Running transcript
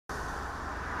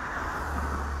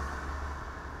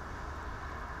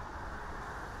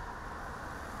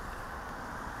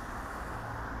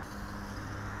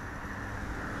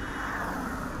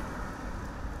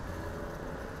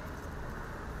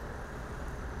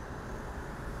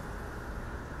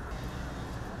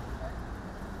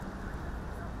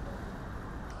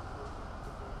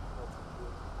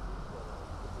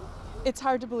It's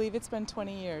hard to believe it's been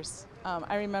 20 years.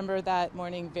 I remember that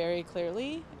morning very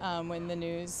clearly when the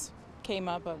news came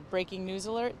up, a breaking news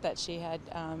alert that she had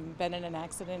been in an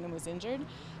accident and was injured.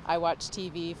 I watched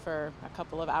TV for a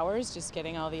couple of hours just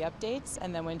getting all the updates,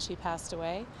 and then when she passed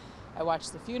away, I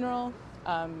watched the funeral.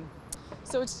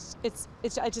 So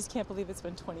I just can't believe it's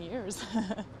been 20 years.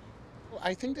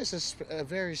 I think this is a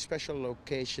very special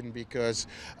location because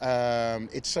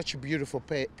it's such a beautiful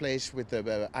place with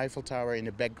the Eiffel Tower in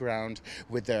the background,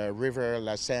 with the river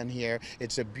La Seine here.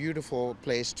 It's a beautiful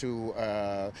place to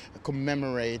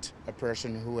commemorate a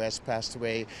person who has passed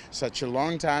away such a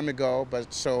long time ago,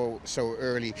 but so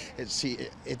early.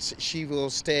 She will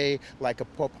stay like a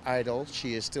pop idol.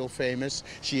 She is still famous.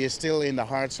 She is still in the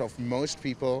hearts of most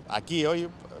people. Aquí hoy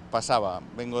pasaba,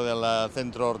 vengo del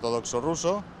centro ortodoxo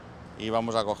ruso y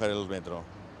vamos a coger el metro.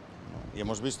 Y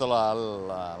hemos visto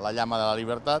la llama de la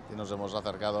libertad y nos hemos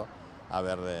acercado a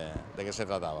ver de qué se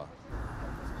trataba.